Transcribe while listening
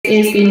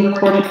is being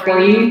recorded for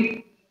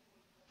you.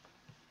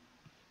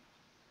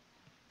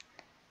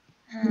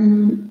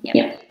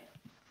 Yep.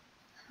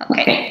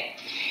 Okay.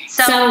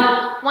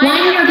 So when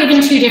you're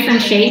given two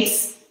different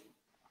shapes,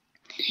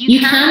 you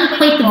can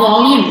equate the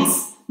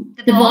volumes.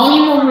 The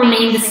volume will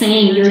remain the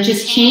same. You're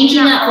just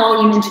changing that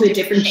volume into a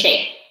different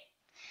shape.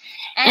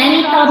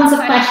 Any problems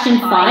with question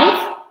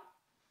 5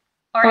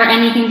 or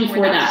anything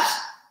before that?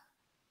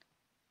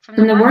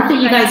 From the work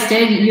that you guys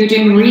did, you're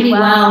doing really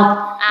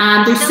well.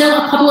 There's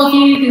still a couple of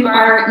you who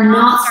are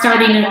not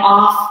starting it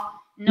off,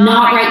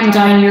 not writing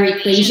down your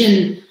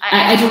equation.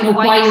 I don't know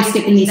why you're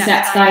skipping these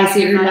steps, guys.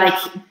 You're like,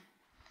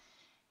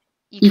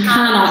 you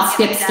cannot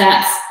skip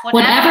steps.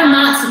 Whatever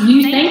maths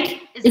you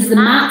think is the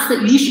maths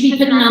that you should be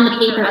putting on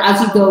the paper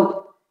as you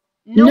go.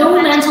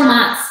 No mental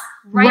maths.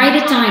 Write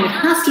it down. It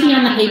has to be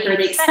on the paper.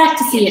 They expect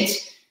to see it.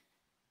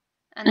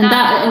 And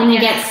that only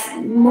gets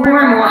more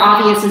and more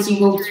obvious as you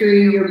go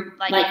through your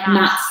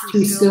maths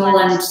through school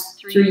and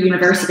through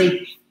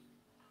university.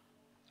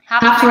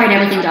 Have to write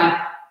everything down.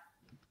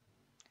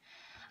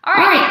 All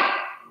right.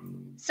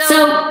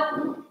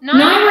 So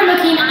now we're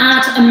looking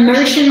at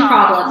immersion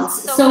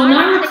problems. So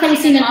now we're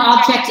placing an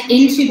object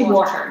into the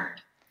water.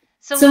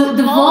 So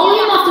the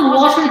volume of the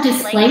water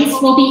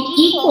displaced will be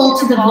equal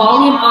to the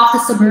volume of the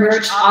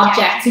submerged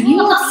object. So you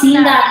will have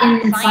seen that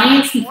in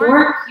science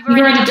before. You've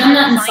already done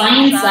that in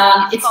science.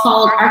 It's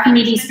called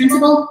Archimedes'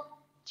 principle.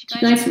 Do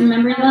you guys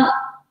remember that?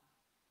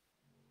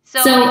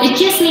 So it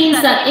just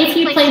means that if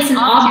you place an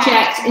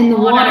object in the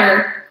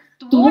water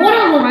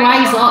will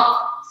rise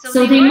up.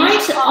 So the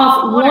amount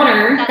of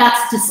water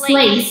that's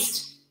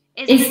displaced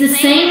is the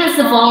same as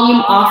the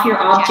volume of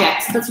your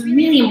object. So that's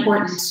really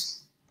important.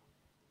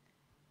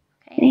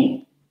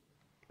 Okay.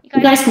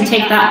 You guys can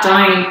take that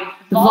down.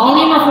 The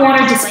volume of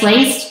water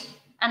displaced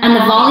and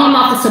the volume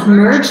of the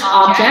submerged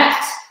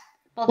object,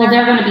 well,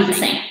 they're going to be the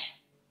same.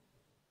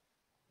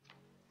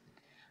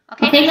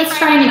 Okay, let's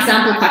try an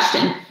example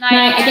question.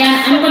 Now,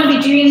 again, I'm going to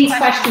be doing these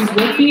questions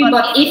with you,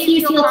 but if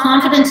you feel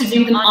confident to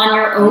do them on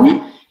your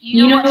own,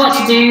 you know what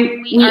to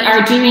do. We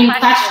are doing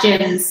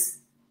questions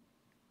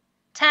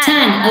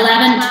 10,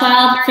 11,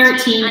 12,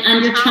 13,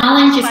 and your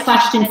challenge is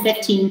question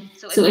 15.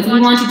 So if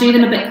you want to do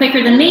them a bit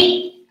quicker than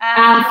me,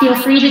 feel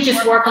free to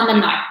just work on them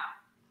now.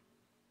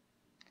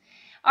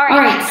 All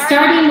right,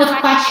 starting with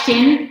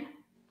question,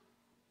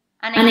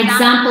 an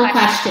example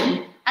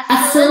question.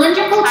 A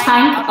cylindrical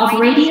tank of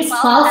radius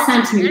 12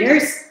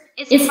 centimeters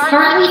is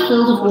currently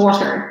filled with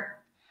water.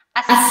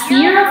 A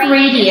sphere of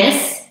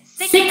radius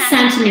 6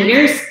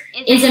 centimeters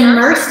is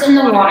immersed in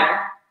the water.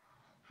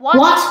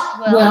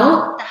 What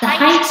will the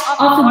height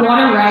of the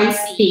water rise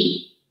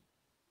be?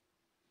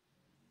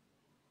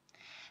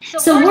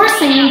 So we're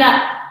saying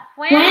that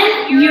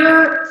when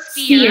your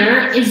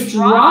sphere is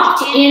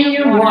dropped in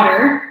your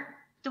water,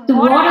 the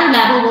water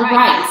level will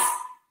rise.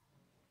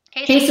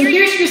 Okay, so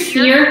here's your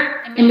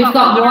sphere, and we've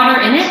got water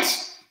in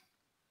it.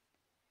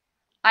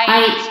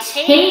 I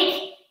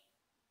take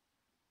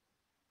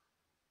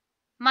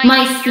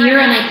my sphere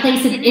and I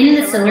place it in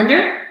the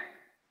cylinder,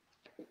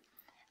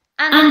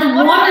 and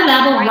the water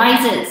level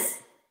rises.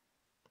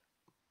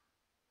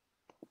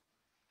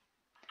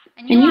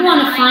 And you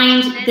want to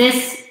find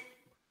this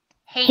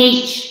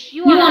H.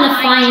 You want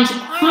to find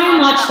how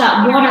much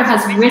that water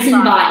has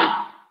risen by.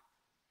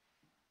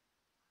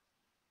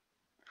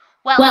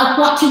 Well,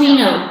 what do we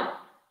know?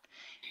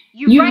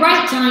 You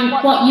write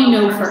down what you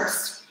know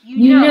first.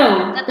 You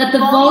know that the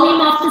volume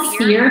of the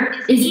sphere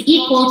is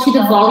equal to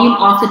the volume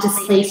of the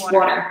displaced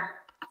water.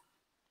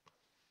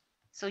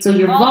 So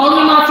your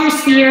volume of your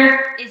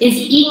sphere is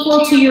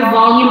equal to your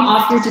volume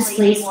of your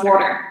displaced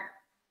water.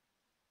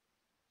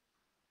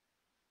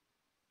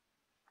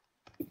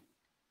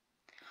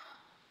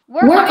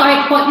 Work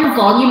out what your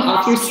volume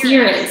of your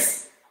sphere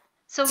is.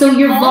 So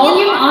your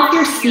volume of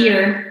your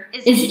sphere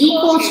is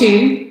equal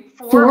to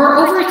 4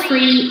 over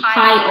 3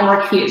 pi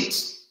r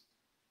cubed.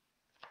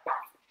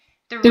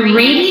 The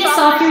radius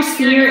of your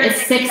sphere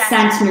is 6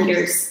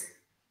 centimeters.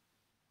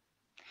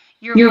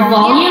 Your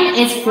volume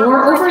is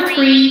 4 over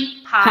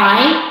 3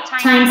 pi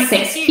times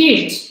 6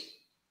 cubed.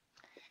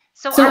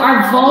 So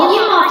our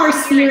volume of our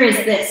sphere is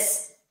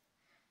this,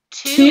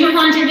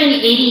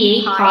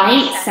 288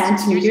 pi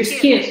centimeters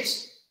cubed.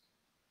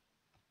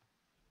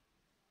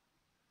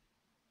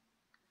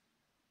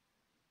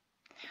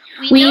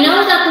 We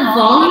know that the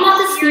volume of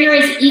the sphere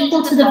is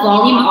equal to the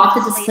volume of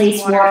the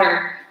displaced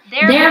water.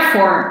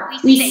 Therefore,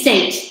 we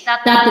state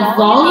that the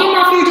volume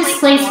of your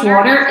displaced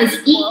water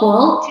is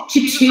equal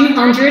to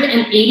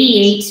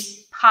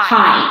 288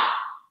 pi.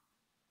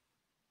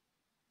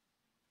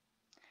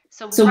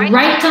 So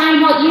write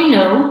down what you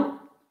know,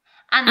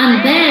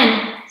 and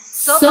then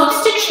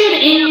substitute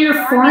in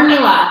your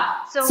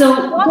formula.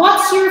 So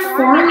what's your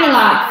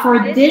formula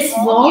for this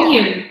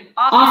volume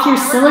of your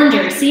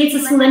cylinder? See, it's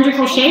a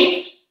cylindrical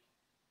shape.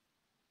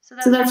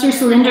 So that's your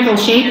cylindrical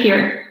shape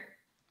here.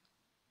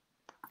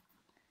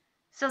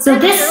 So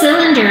this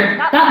cylinder,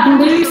 that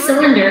blue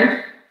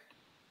cylinder,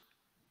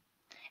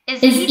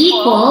 is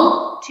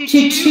equal to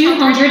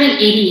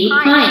 288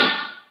 pi.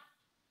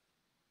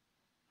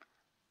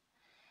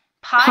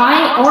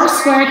 pi or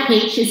squared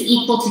h is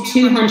equal to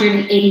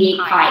 288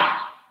 pi.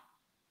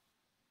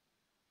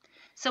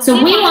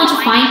 So we want to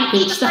find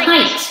h, the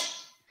height.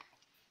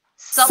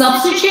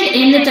 Substitute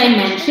in the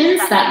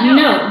dimensions that you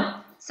know.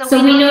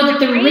 So we know that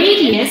the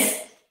radius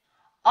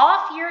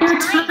of your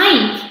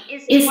tank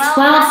is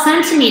 12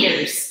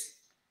 centimeters.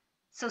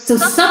 So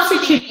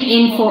substitute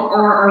in for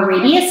our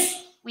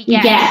radius, we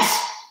get,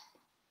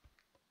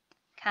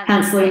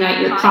 cancelling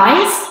out your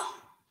pi's,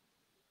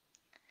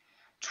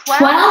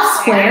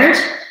 12 squared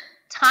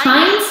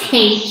times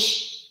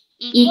h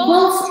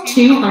equals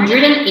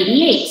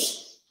 288.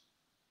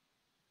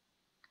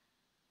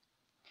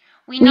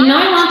 We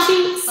now want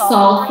to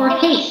solve for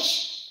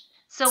h.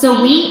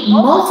 So we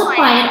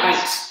multiply it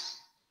out.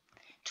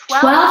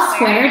 12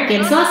 squared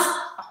gives us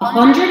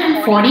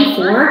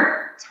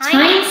 144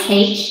 times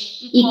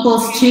h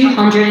equals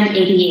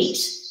 288.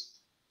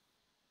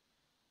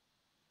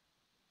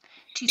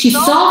 To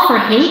solve for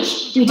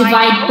h, we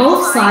divide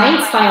both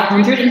sides by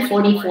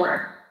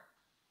 144.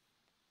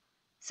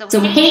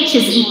 So h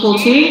is equal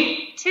to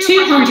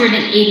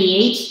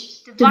 288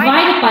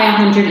 divided by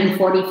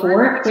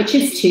 144, which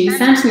is 2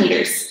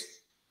 centimeters.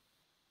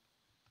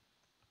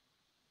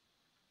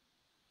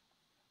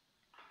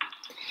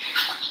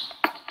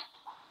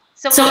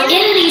 So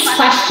in these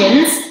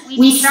questions,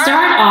 we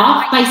start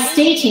off by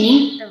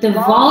stating the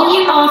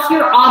volume of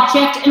your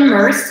object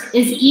immersed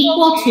is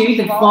equal to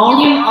the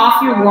volume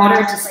of your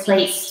water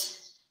displaced.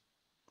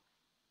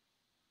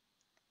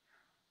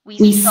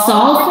 We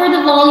solve for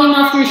the volume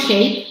of your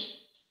shape,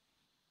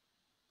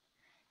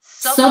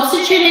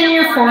 substitute in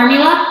your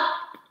formula,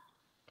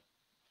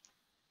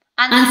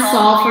 and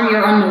solve for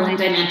your unknown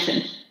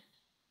dimension.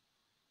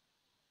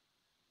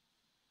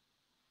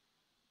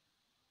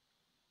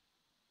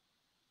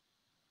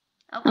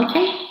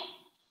 Okay.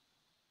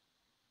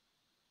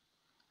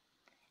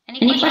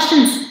 Any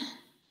questions?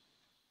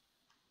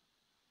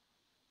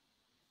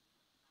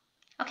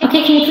 Okay,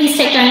 can you please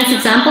take down this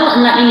example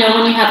and let me know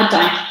when you have it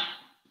done?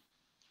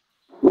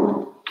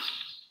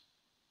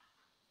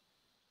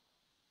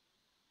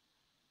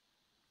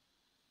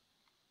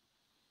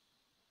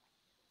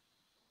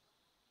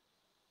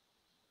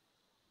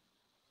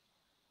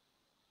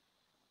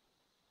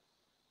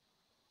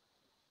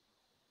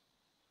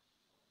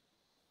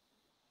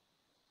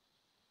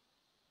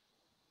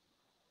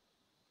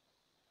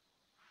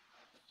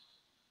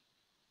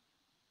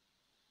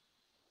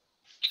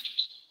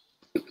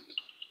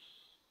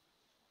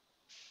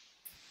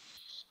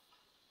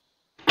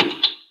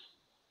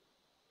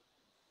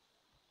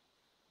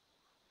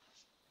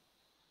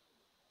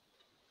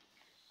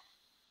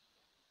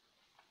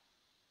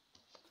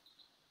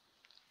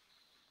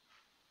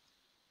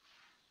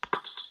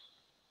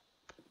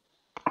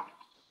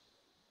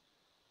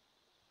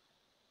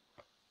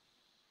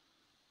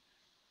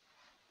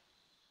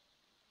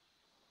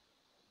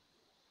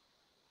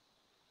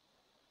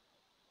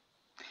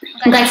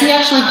 Guys, you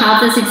actually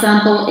have this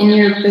example in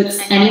your books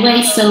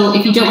anyway, so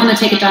if you don't want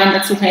to take it down,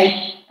 that's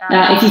okay.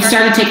 If you've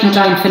started taking it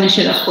down, finish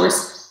it, of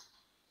course.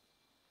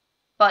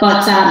 But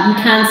you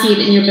can see it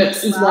in your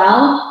books as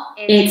well.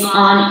 It's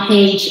on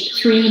page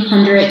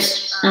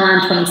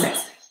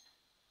 326.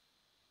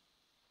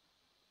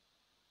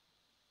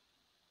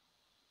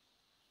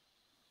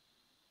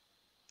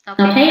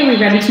 Okay, are we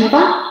ready to move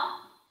on?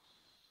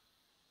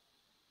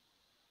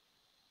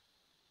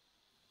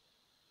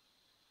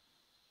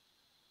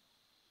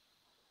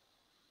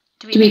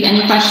 Do we have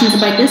any questions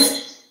about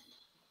this?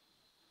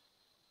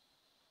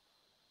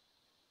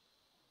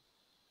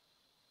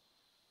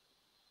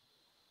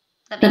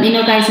 Let me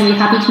know, guys, are we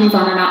happy to move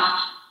on or not?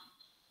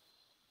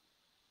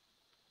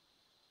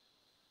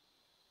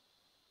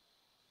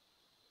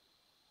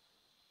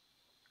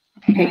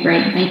 Okay,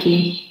 great, thank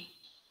you.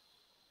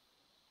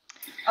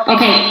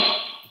 Okay,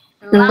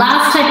 the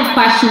last type of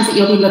questions that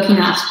you'll be looking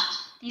at.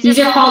 These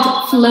are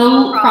called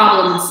flow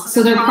problems.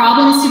 So they're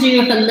problems to do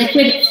with a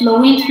liquid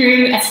flowing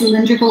through a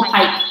cylindrical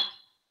pipe.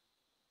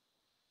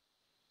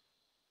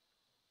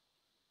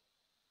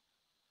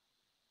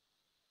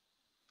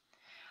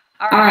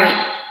 All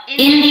right,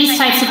 in these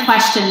types of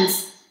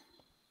questions,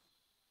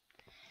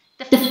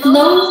 the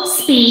flow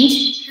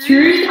speed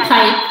through the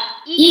pipe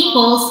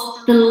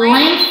equals the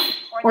length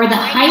or the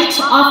height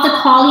of the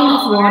column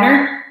of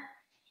water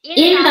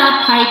in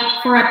that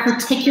pipe for a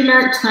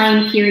particular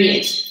time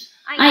period.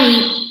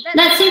 I.e.,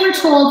 let's say we're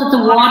told that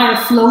the water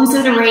flows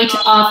at a rate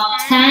of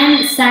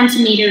 10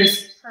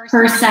 centimeters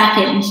per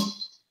second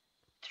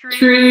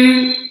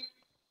through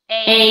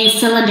a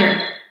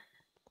cylinder.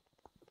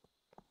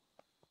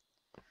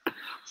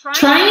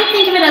 Try and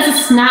think of it as a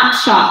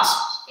snapshot.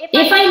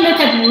 If I look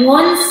at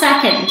 1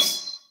 second,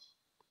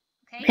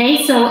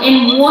 okay, so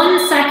in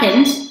 1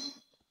 second,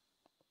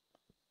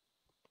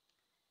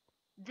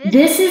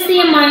 this is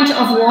the amount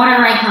of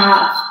water I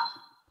have.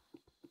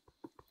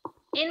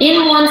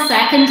 In 1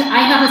 second,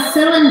 I have a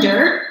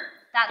cylinder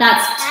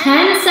that's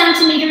 10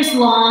 centimeters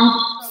long,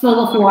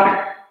 full of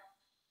water.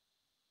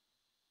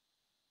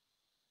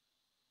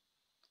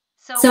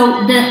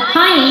 So the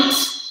height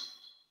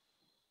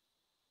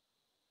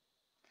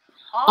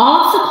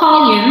of the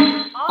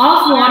volume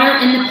of water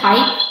in the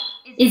pipe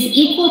is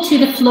equal to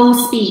the flow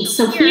speed.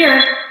 So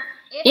here,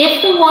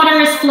 if the water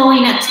is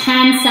flowing at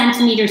 10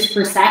 centimeters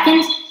per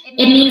second,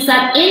 it means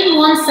that in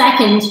 1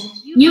 second,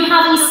 you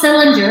have a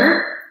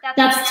cylinder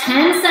that's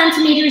 10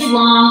 centimeters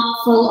long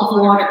full of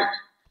water.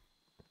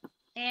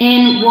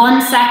 In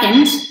 1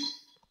 second,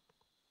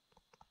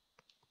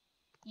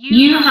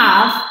 you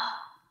have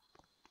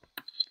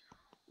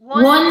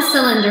one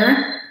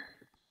cylinder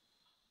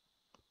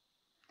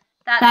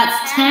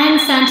that's 10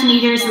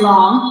 centimeters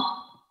long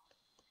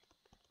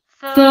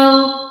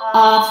full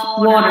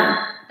of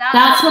water.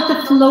 That's what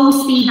the flow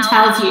speed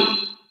tells you.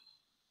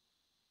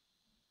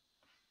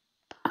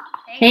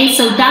 Okay,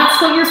 so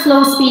that's what your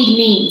flow speed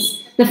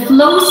means. The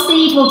flow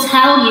speed will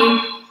tell you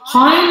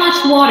how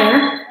much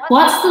water,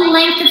 what's the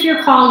length of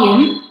your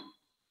column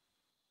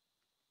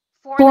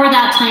for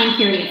that time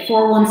period,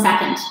 for 1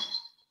 second.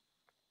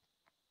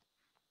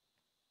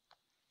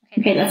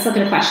 Okay, let's look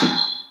at a question.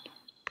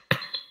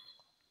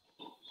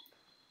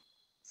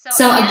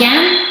 So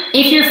again,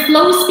 if your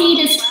flow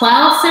speed is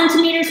 12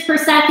 centimeters per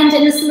second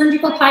in the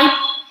cylindrical pipe,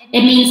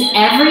 it means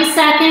every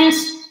second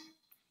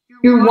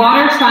your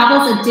water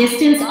travels a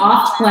distance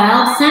of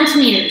 12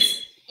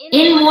 centimeters.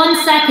 In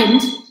 1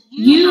 second,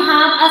 you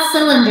have a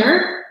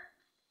cylinder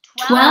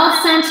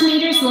 12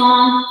 centimeters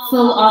long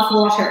full of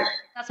water.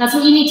 That's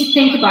what you need to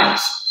think about.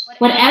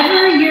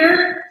 Whatever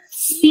your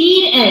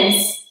speed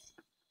is,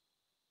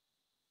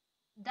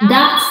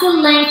 that's the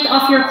length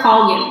of your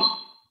column.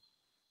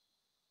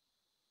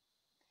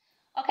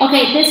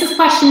 Okay, this is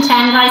question 10,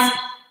 guys.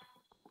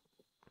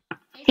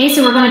 Okay,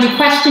 so we're going to do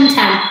question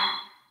 10.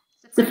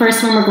 It's the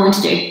first one we're going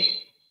to do.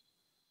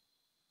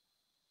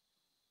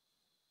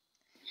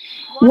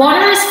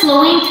 Water is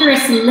flowing through a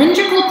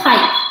cylindrical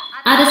pipe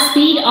at a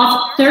speed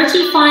of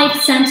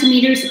 35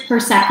 centimeters per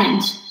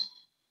second.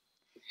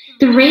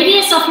 The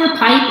radius of your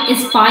pipe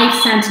is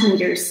 5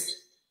 centimeters.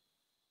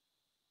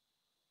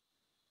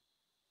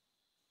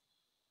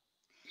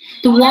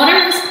 The water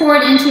is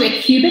poured into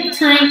a cubic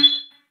tank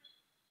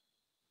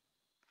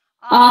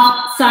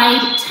of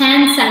side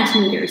 10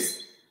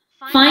 centimeters.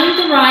 Find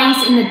the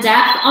rise in the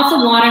depth of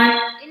the water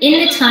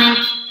in the tank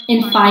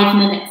in 5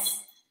 minutes.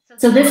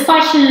 So this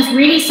question is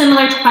really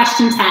similar to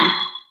question 10.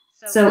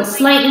 So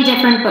slightly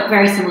different, but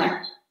very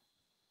similar.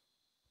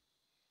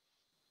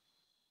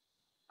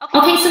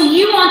 Okay, so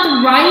you want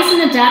the rise in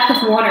the depth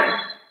of water.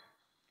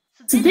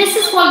 So this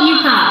is what you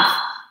have.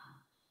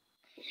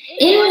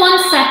 In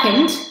 1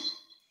 second,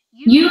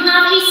 you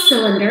have a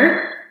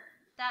cylinder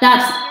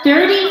that's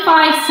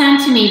 35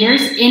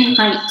 centimeters in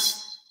height,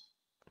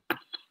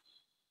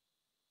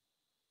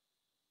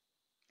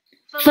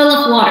 full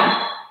of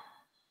water.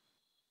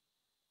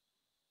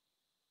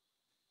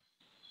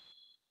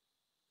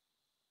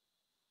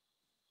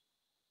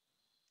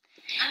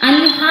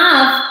 And you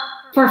have,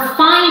 for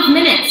 5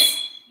 minutes,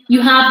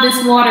 you have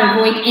this water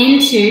going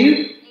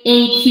into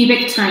a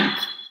cubic tank.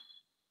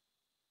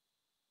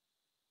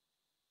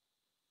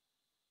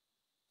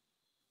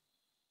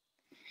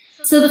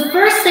 So the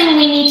first thing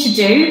we need to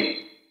do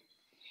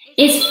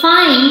is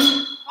find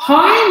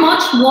how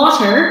much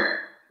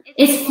water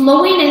is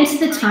flowing into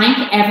the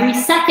tank every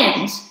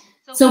second.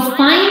 So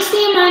find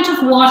the amount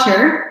of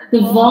water,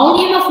 the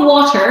volume of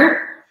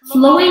water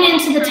flowing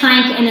into the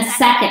tank in a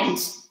second.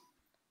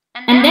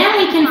 And then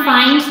we can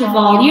find the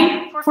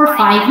volume for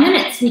 5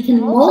 minutes. We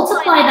can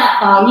multiply that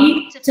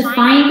value to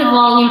find the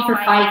volume for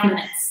 5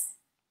 minutes.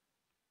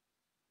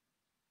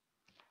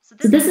 So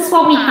this is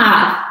what we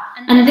have,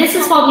 and this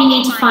is what we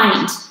need to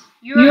find.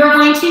 You're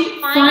going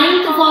to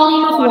find the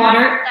volume of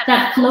water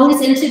that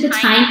flows into the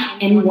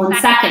tank in 1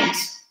 second.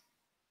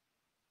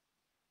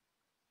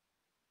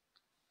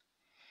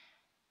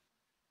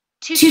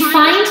 To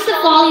find the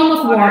volume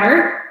of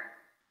water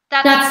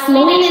that's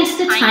flowing into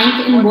the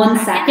tank in 1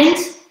 second,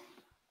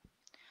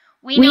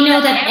 we know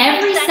that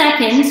every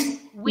second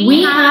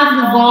we have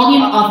the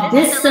volume of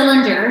this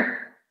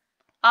cylinder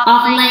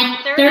of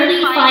length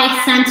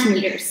 35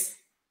 centimeters.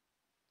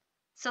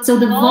 So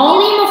the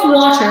volume of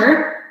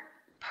water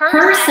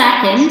per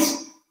second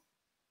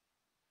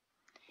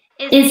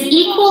is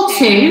equal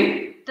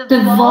to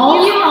the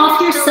volume of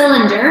your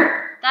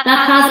cylinder that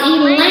has a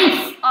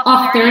length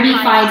of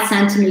 35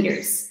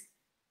 centimeters.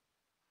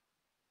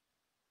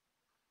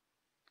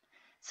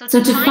 So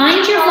to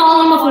find your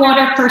volume of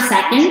water per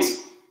second,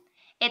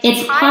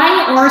 it's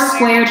pi r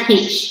squared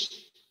h,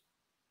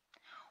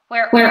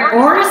 where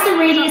r is the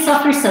radius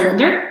of your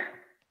cylinder,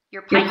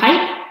 your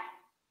pipe,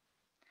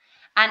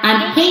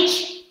 and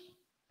h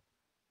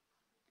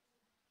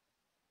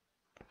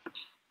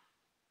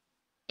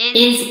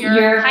is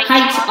your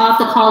height of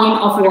the column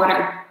of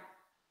water.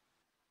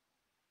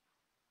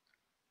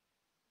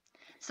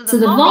 So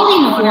the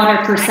volume of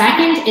water per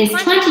second is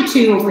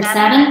 22 over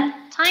 7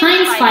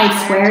 times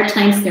 5 squared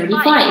times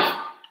 35.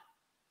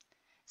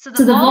 So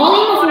the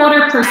volume of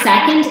water per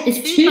second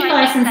is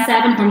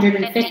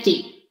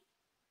 2,750.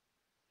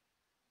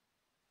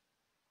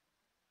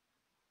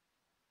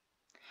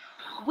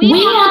 We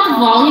want the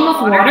volume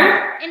of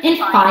water in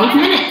 5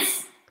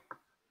 minutes.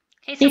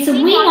 Okay, so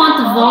we want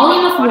the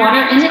volume of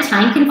water in the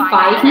tank in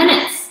 5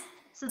 minutes.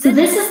 So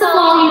this is the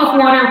volume of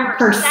water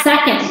per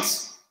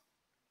second.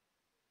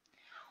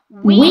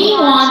 We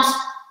want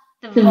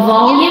the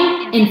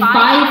volume in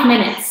 5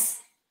 minutes.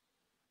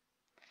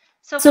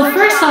 So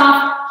first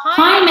off,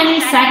 how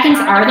many seconds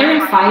are there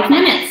in 5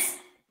 minutes?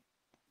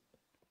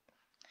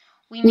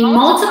 We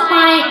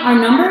multiply our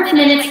number of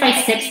minutes by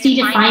 60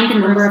 to find the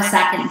number of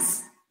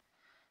seconds.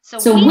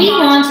 So we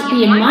want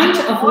the amount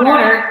of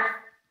water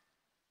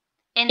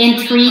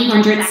in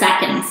 300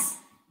 seconds.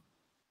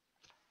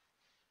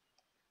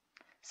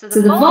 So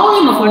the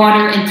volume of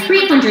water in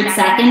 300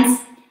 seconds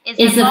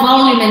is the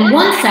volume in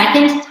 1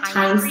 second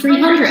times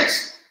 300.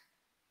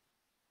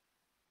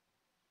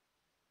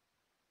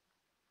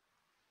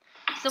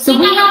 So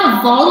we have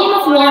a volume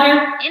of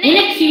water in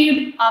a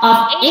cube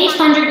of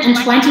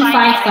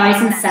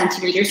 825,000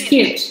 centimeters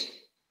cubed.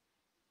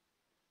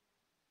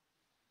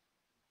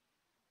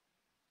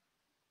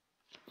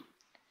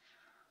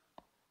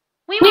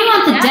 We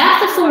want the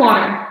depth of the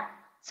water,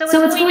 so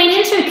it's going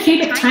into a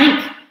cubic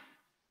tank.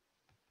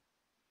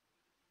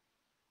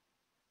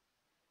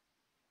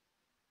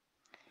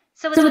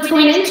 So it's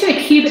going into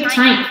a cubic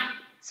tank.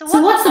 So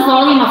what's the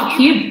volume of a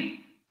cube?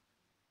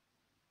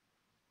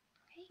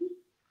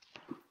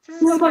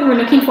 This is what we're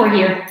looking for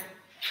here.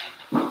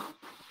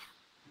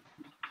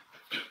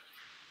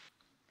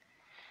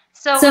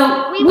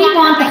 So we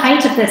want the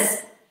height of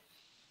this.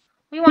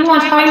 We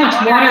want how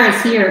much water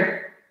is here.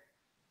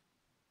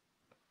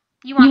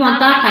 You want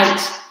that height.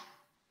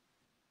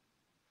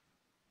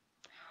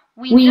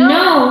 We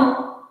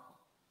know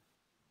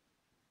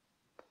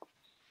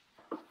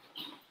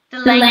the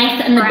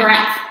length and the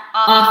breadth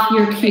of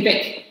your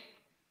cubic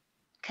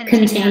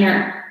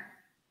container.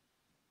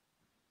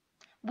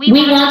 We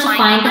want to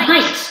find the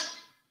height.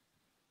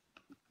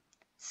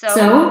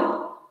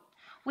 So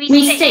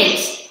we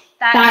state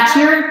that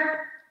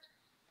your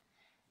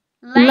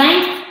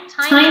length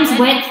times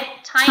width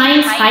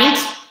times height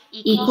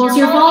equals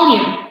your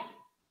volume.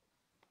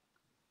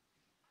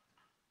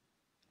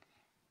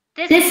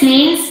 This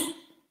means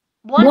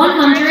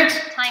 100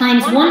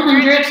 times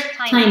 100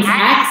 times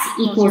x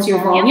equals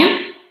your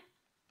volume.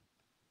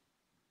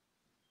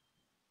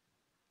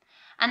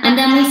 And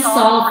then we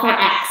solve for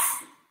x.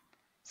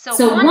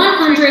 So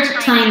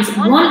 100 times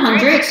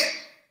 100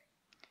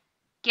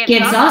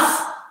 gives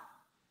us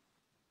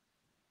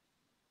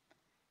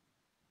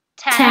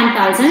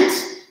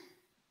 10,000.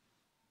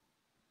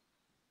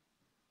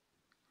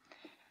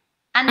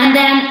 And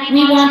then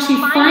we want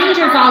to find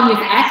our value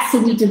of x, so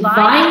we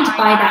divide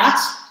by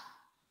that.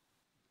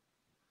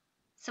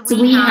 So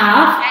we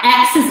have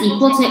x is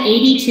equal to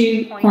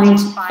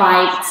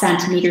 82.5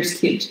 centimeters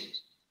cubed.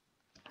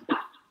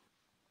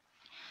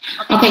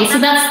 Okay, so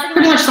that's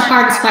pretty much the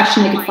hardest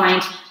question we could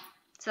find.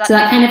 So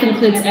that kind of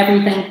includes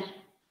everything.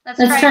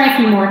 Let's try a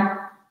few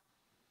more.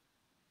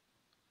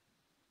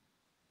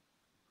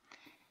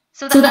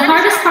 So the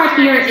hardest part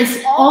here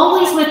is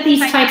always with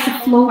these types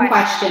of flow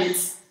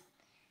questions.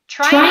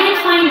 Try and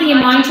find the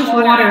amount of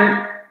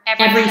water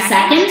every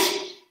second,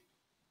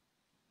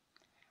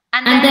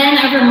 and then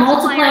either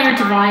multiply or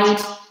divide.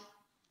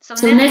 So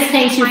in this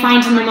case, you're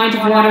finding the amount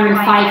of water in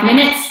 5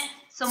 minutes.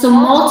 So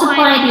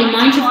multiply the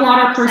amount of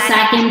water per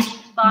second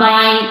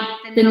by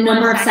the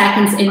number of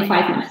seconds in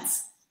 5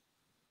 minutes.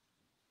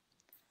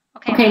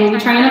 Okay, will we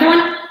try another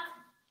one?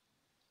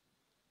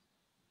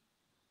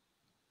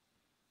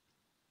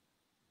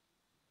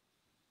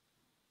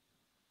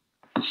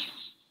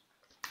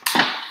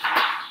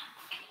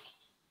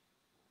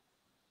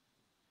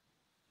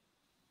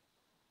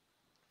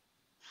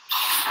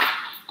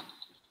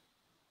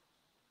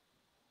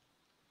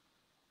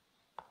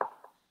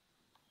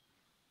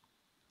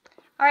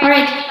 All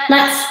right,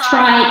 let's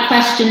try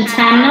question 10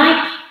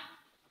 now.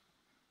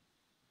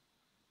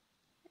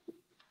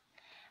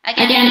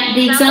 Again,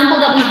 the example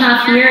that we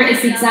have here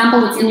is the example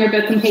that's in your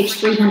book on page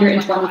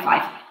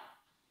 325.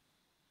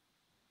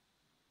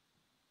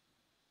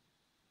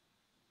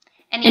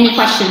 Any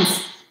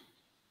questions?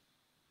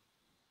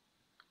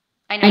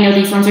 I know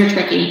these ones are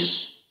tricky.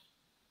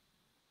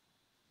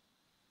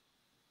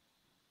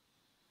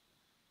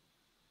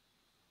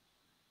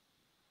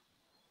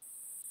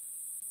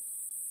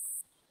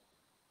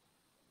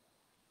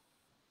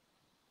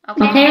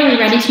 Okay, are we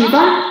ready to move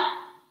on?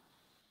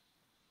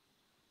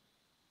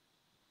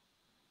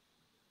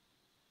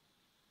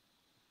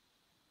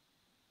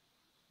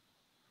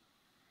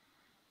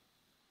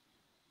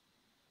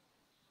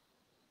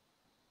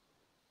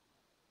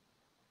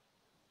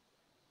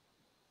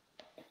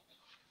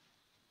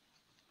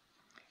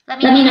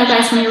 Let me know,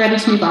 guys, when you're ready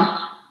to move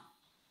on.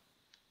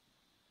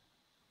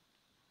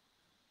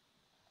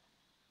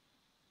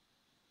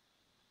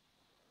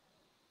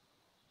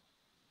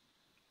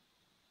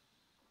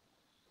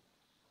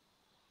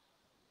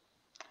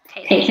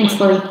 Okay, thanks,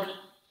 Chloe.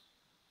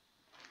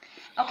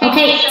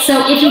 Okay,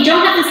 so if you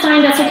don't have this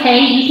down, that's okay.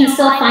 You can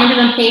still find it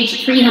on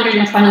page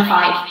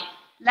 325.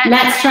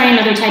 Let's try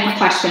another type of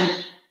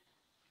question.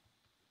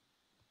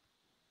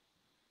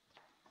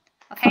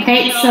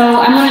 Okay, so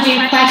I'm going to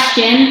do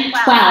question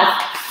 12.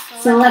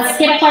 So let's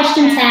skip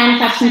question 10.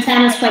 Question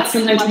 10 is quite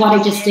similar to what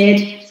I just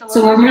did.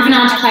 So we're moving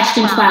on to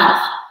question 12.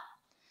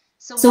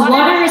 So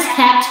water is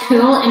kept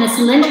cool in a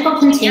cylindrical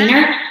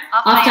container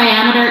of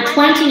diameter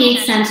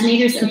 28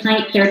 centimeters and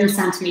height 30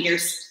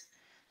 centimeters.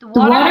 The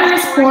water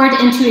is poured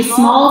into a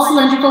small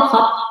cylindrical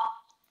cup,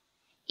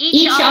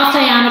 each of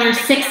diameter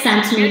 6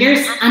 centimeters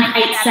and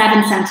height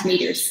 7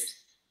 centimeters.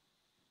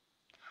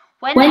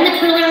 When the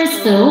cooler is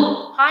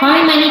full,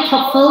 how many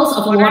cupfuls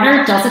of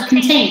water does it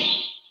contain?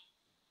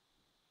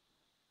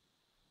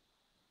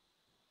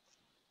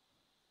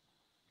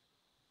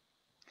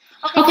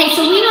 Okay,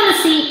 so we want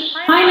to see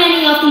how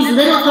many of these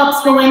little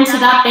cups go into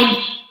that big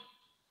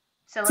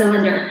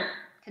cylinder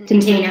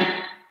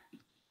container.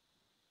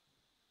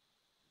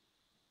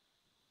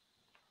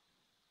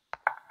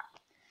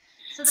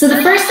 So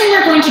the first thing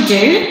we're going to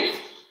do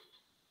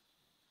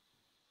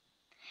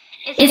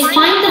is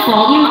find the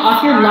volume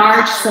of your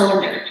large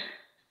cylinder.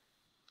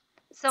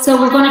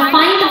 So we're going to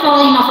find the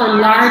volume of our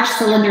large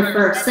cylinder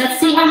first. Let's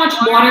see how much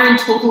water in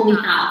total we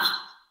have.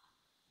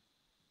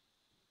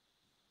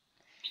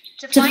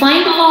 To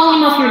find the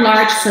volume of your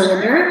large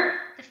cylinder,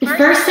 the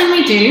first thing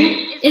we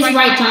do is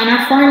write down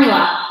our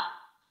formula.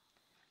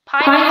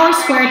 Pi r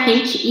squared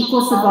h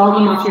equals the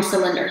volume of your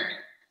cylinder.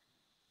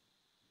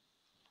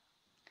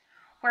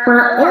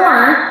 Where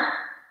r,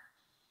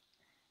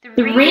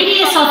 the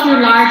radius of your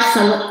large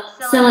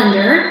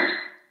cylinder,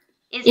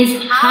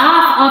 is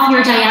half of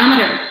your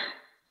diameter.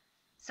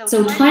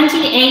 So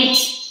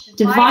 28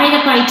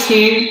 divided by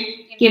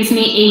 2 gives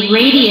me a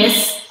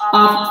radius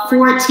of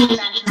 14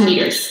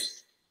 centimeters.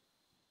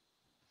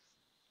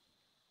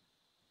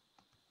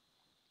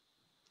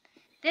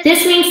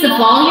 This means the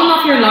volume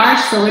of your large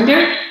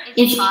cylinder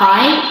is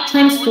pi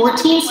times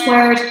 14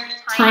 squared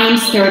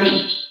times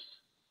 30.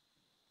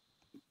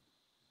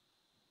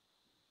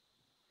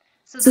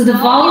 So the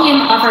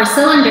volume of our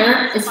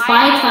cylinder is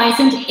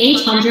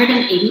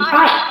 5,880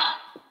 pi.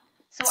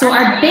 So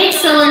our big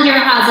cylinder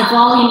has a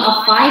volume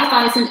of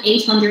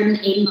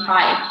 5,880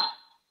 pi.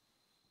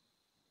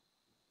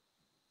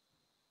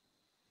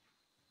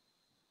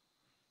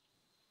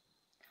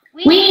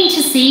 We need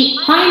to see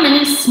how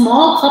many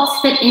small cups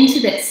fit into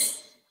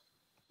this.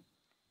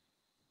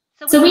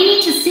 So we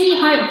need to see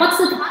what's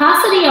the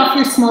capacity of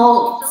your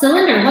small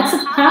cylinder, what's the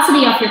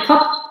capacity of your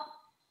cup.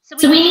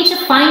 So we need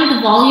to find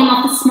the volume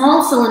of the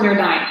small cylinder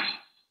now.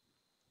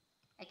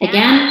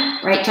 Again,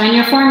 write down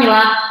your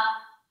formula.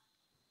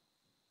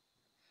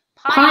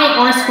 Pi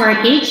r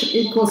squared h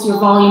equals your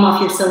volume of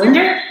your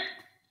cylinder.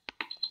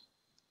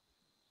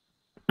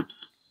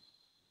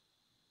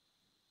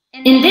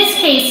 In this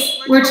case,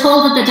 we're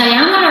told that the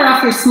diameter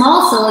of your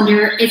small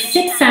cylinder is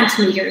 6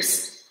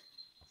 centimeters.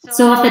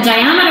 So if the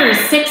diameter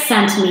is 6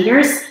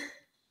 centimeters,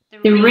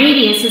 the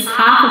radius is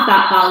half of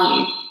that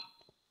value.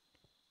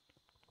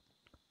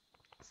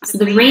 So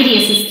the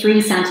radius is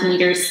 3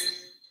 centimeters.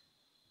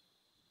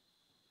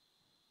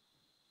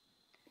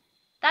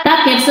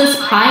 That gives us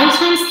pi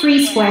times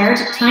 3 squared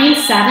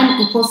times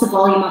 7 equals the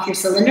volume of your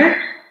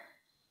cylinder.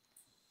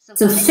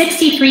 So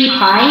 63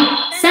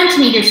 pi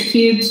centimeters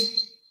cubed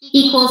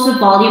equals the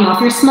volume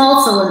of your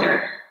small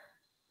cylinder.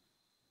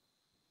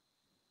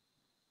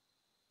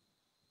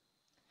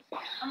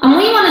 And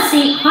we want to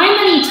see how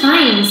many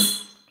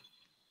times,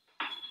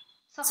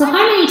 so how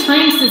many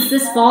times does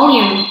this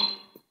volume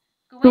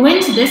go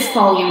into this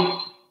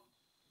volume?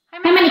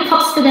 How many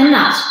cups fit in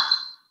that?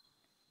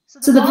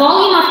 So the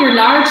volume of your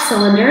large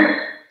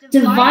cylinder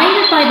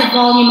divided by the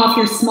volume of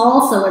your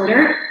small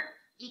cylinder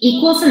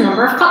equals the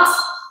number of cups.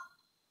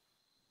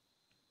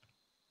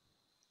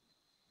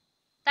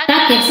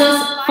 That gives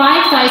us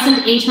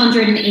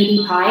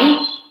 5,880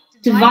 pi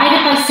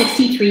divided by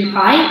 63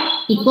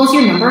 pi equals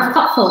your number of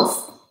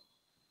cupfuls.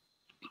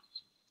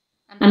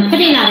 And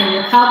putting that in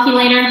your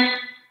calculator,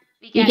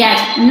 you get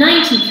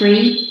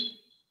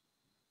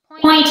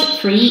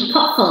 93.3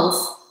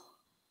 cupfuls.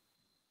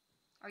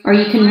 Or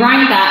you can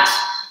round that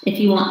if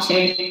you want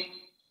to.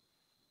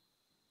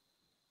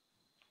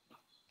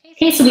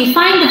 Okay, so we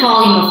find the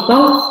volume of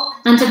both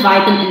and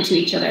divide them into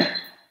each other.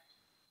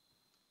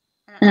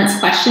 And that's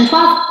question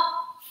 12.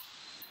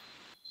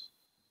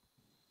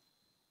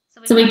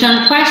 So we've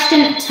done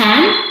question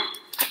 10.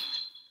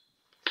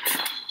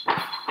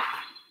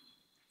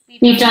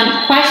 We've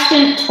done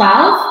question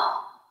 12.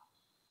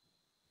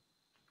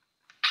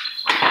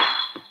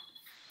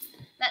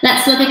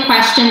 Let's look at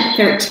question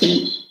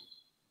 13.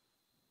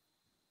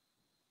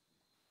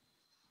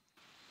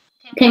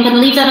 Okay, I'm going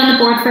to leave that on the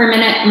board for a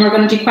minute and we're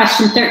going to do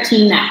question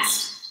 13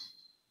 next.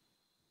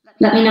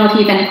 Let me know if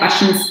you have any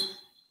questions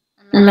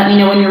and let me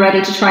know when you're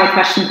ready to try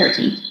question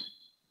 13.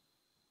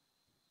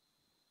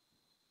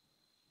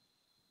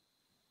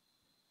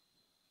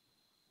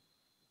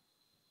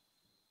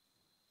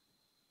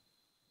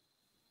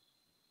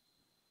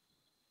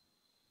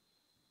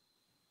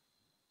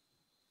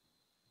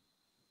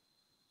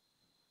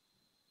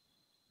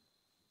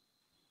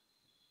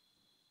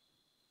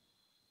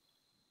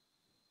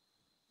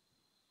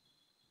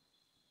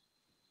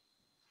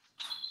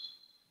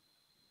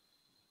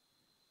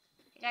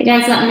 Hey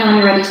guys, let me know when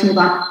you're ready to move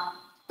on.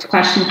 to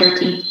question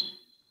 13.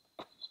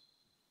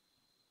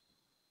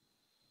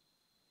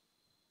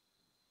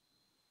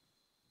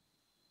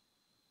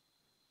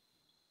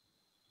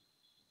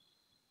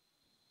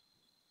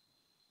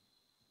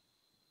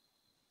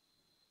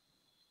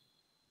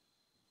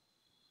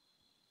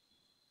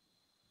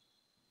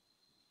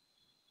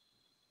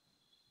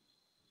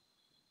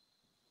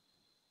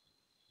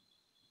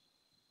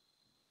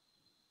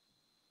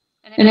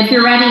 And if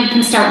you're ready, you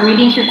can start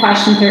reading through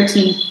question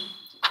 13.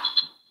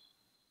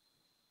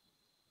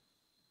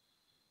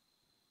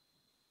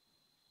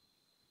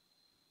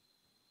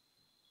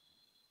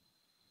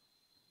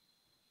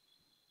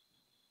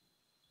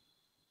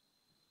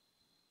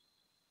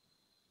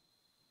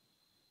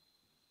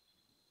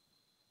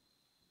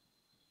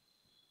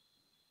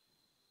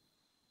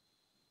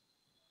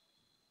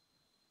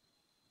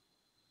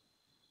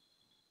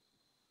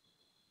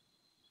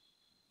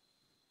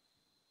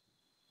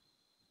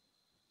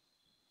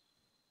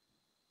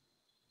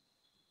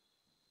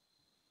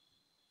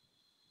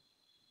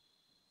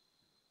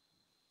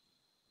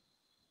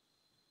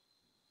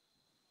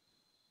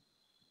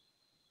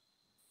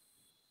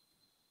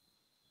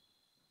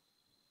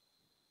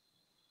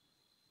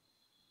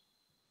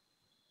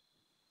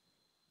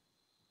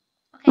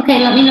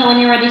 Okay, let me know when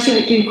you're ready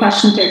to do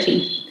question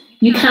 13.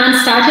 You can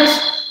start it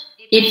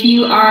if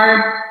you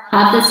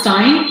have this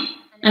down,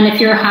 and if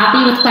you're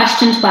happy with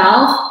question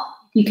 12,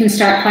 you can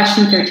start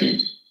question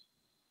 13.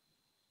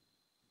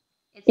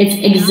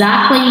 It's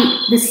exactly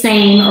the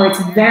same, or it's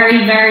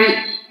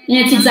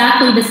it's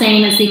exactly the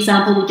same as the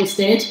example we just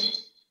did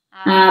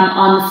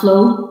on the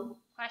flow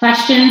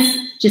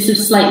questions, just with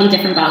slightly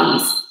different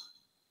values.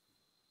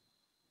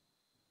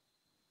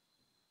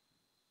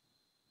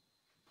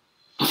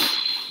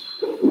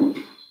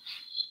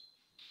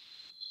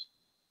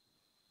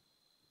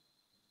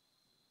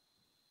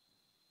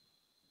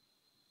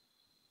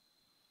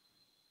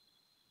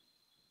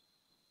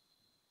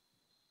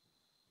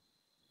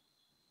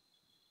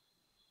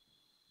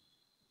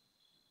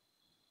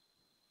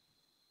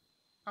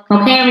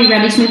 Okay, are we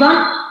ready to move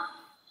on?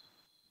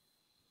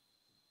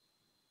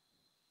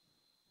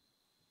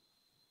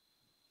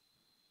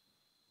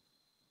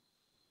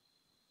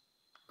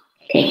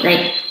 Okay,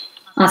 great.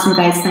 Awesome,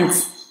 guys,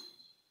 thanks.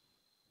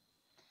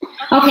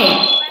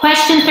 Okay,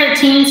 question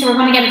 13, so we're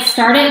going to get it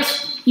started.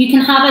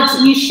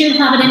 You should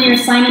have it in your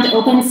assignment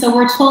open. So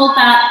we're told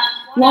that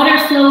water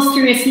flows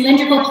through a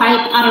cylindrical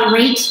pipe at a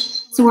rate.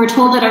 So we're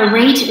told that our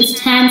rate is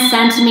 10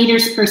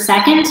 centimeters per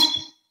second.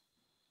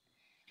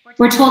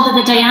 We're told that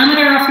the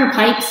diameter of your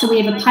pipe, so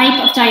we have a pipe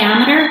of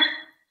diameter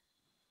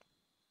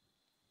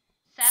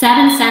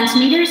 7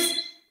 centimeters.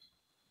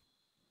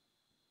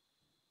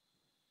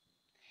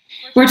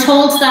 We're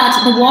told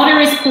that the water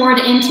is poured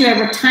into a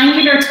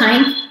rectangular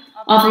tank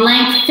of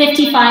length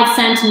 55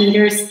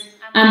 centimeters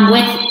and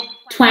width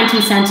 20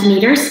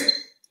 centimeters.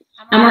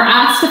 And we're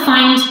asked to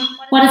find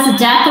what is the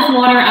depth of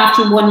water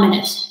after 1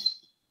 minute.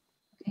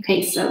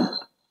 Okay, so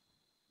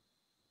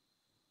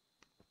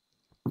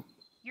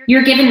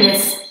you're given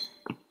this.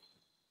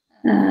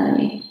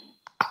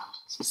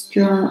 Just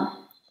draw.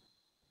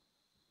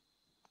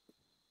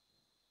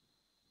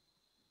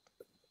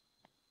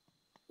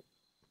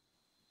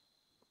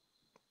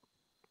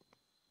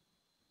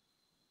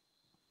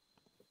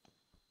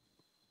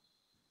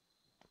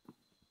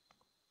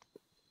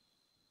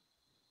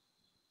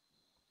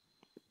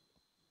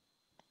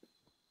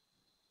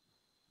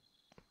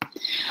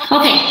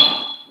 Okay,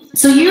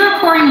 so you're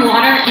pouring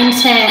water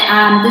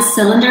into this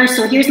cylinder.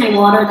 So here's my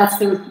water, that's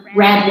the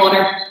red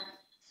water.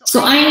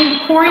 So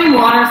I'm pouring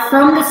water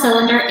from the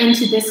cylinder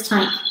into this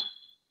tank.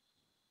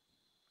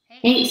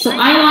 Okay, so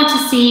I want to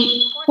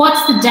see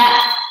what's the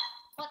depth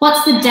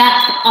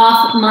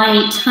of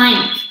my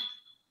tank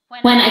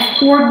when I've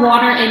poured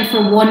water in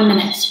for 1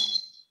 minute.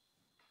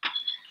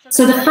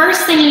 So the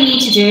first thing you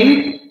need to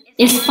do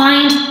is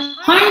find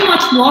how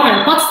much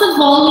water, what's the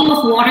volume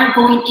of water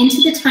going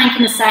into the tank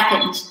in a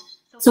second.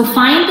 So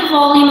find the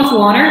volume of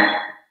water.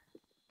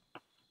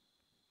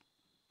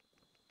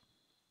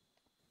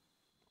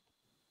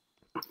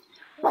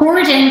 Pour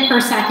it in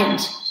per second.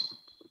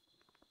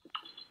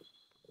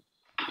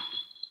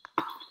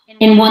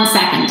 In 1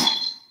 second.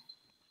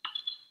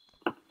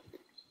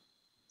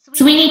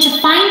 So we need to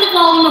find the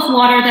volume of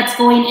water that's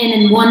going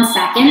in 1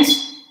 second,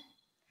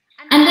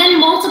 and then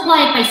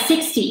multiply it by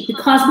 60,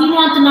 because we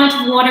want the amount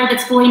of water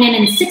that's going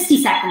in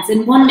 60 seconds,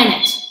 in 1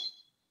 minute.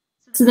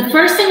 So the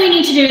first thing we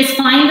need to do is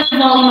find the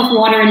volume of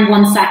water in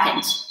 1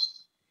 second.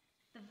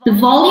 The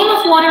volume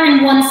of water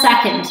in 1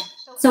 second.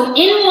 So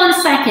in 1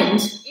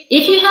 second,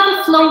 if you have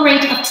a flow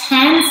rate of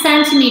 10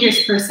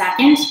 centimeters per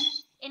second,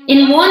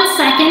 in 1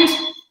 second,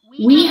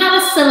 we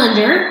have a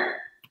cylinder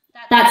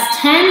that's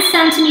 10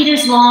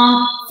 centimeters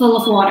long, full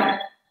of water.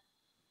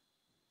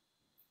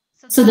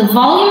 So the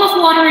volume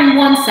of water in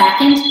 1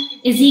 second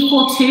is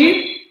equal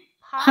to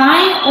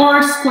pi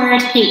r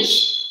squared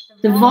h,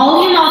 the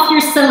volume of your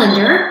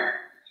cylinder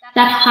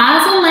that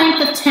has a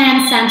length of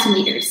 10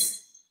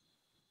 centimeters.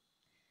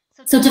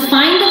 So to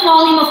find the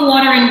volume of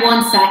water in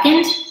 1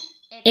 second,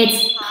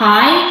 it's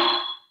pi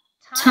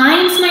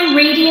times my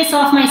radius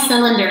of my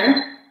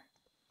cylinder,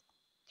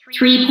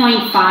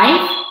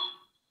 3.5.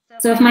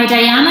 So if my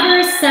diameter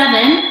is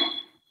 7,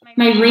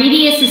 my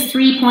radius is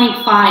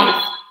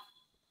 3.5.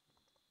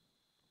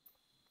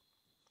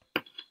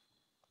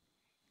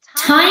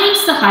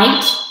 Times the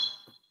height,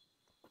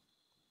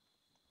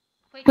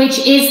 which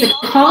is the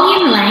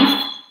column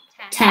length,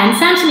 10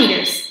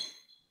 centimeters.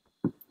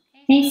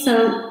 Okay,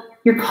 so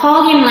your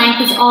column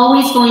length is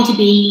always going to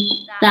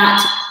be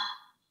that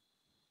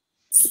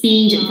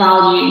speed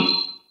value.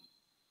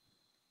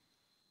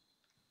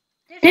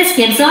 This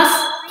gives us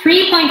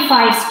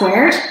 3.5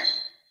 squared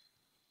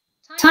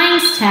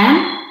times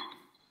 10.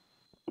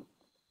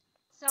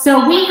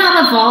 So we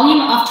have a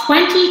volume of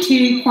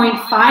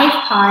 22.5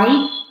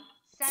 pi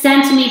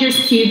centimeters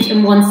cubed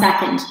in 1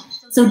 second.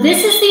 So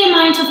this is the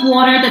amount of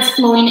water that's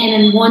flowing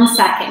in 1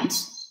 second.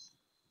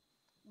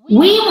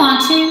 We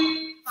want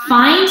to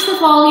find the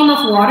volume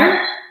of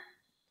water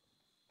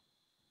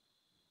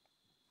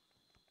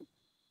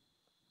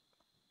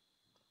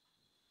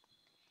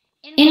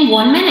in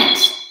 1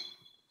 minute.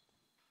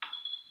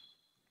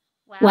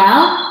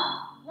 Well,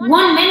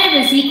 1 minute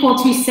is equal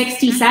to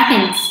 60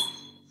 seconds.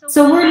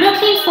 So we're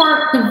looking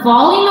for the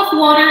volume of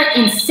water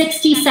in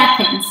 60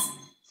 seconds.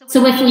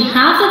 So if we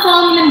have the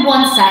volume in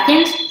 1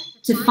 second,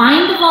 to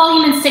find the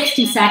volume in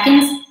 60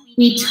 seconds,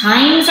 we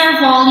times our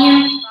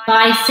volume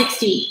by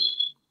 60.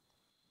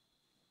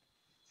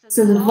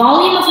 So the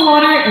volume of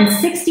water in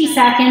 60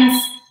 seconds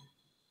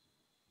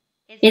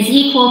is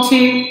equal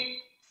to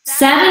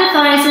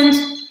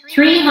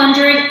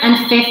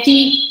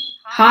 7,350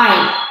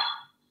 pi.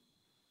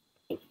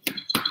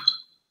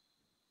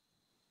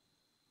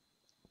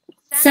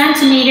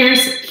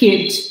 Centimeters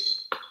cubed.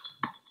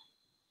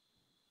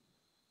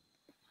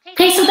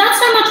 Okay, so that's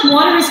how much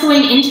water is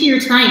going into your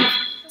tank.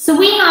 So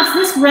we have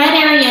this red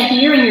area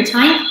here in your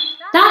tank.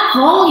 That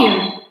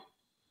volume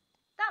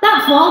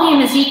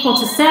is equal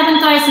to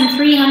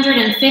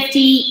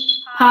 7,350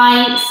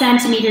 pi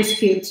centimeters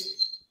cubed.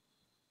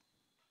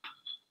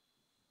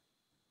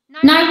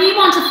 Now we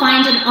want to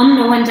find an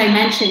unknown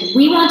dimension.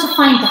 We want to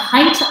find the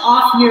height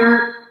of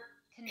your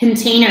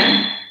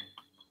container.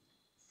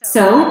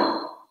 So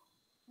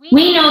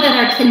we know that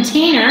our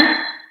container,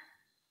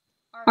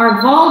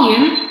 our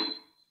volume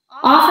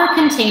of our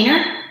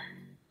container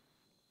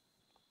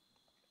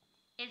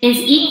is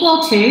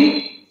equal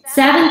to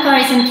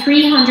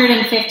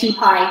 7,350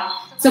 pi.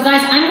 So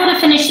guys, I'm going to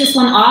finish this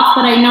one off,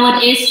 but I know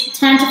it is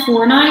 10 to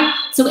 4 now.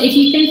 So if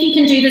you think you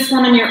can do this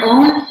one on your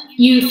own,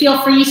 you feel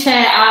free to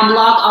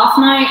log off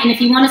now. And if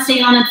you want to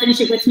stay on and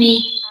finish it with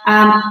me,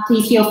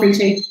 please feel free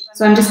to.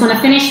 So I'm just going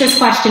to finish this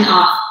question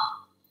off.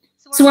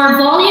 So our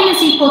volume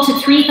is equal to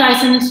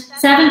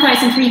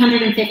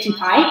 7,350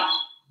 pi.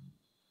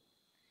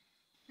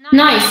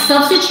 Now,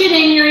 substitute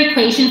in your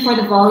equation for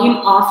the volume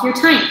of your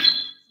tank.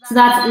 So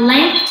that's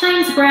length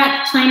times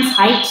breadth times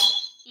height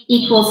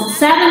equals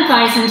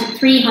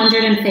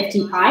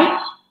 7,350 pi.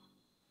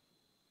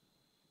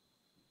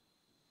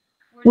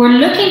 We're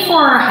looking for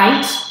our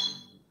height.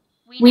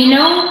 We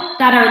know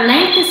that our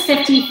length is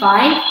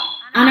 55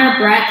 and our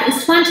breadth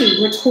is 20.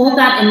 We're told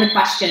that in the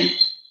question.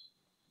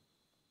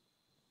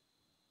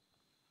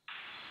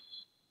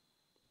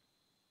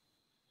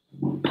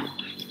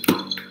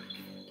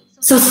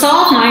 So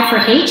solve now for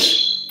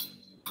h.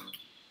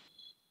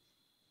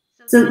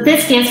 So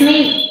this gives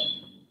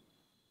me,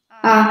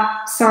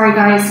 sorry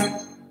guys.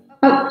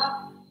 Oh,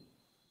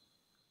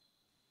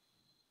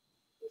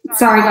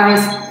 sorry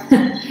guys,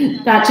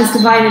 that just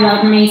divided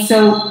out on me.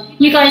 So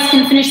you guys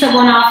can finish that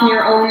one off on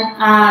your own.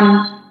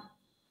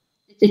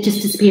 It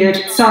just disappeared.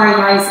 Sorry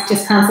guys, it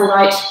just cancelled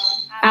out.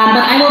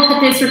 But I will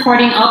put this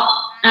recording up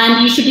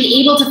and you should be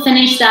able to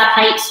finish that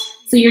height.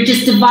 So you're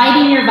just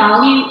dividing your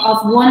value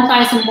of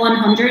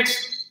 1,100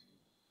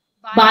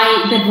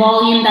 by the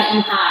volume that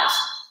you had.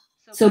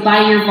 So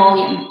by your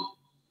volume.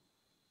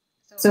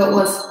 So it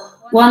was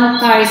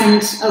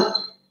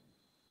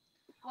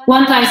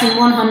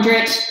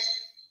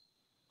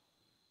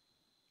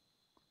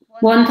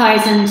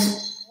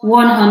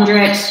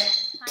 1,100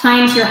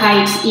 times your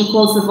height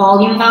equals the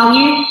volume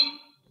value.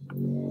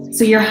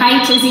 So your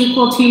height is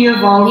equal to your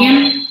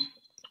volume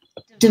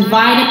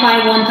divided by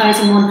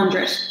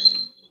 1,100.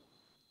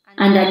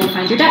 And then you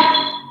find your depth.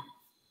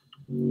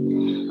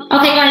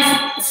 Okay guys,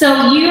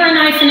 so you are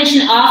now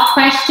finishing off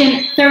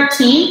question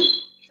 13.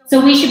 So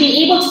we should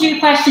be able to do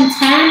question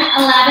 10,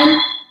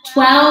 11,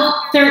 12,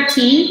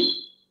 13,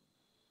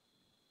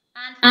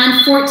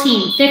 and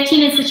 14.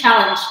 15 is the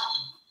challenge.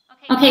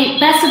 Okay,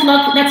 best of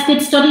luck. That's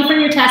good study for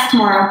your test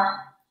tomorrow.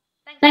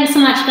 Thanks so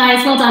much,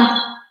 guys. Well done.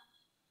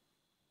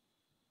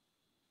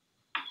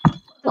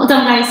 Well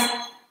done, guys.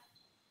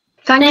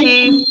 Thank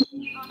you.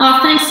 Oh,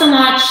 thanks so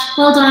much.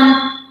 Well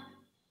done.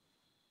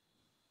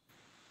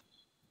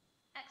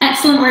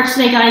 Excellent work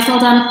today, guys. Well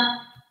done.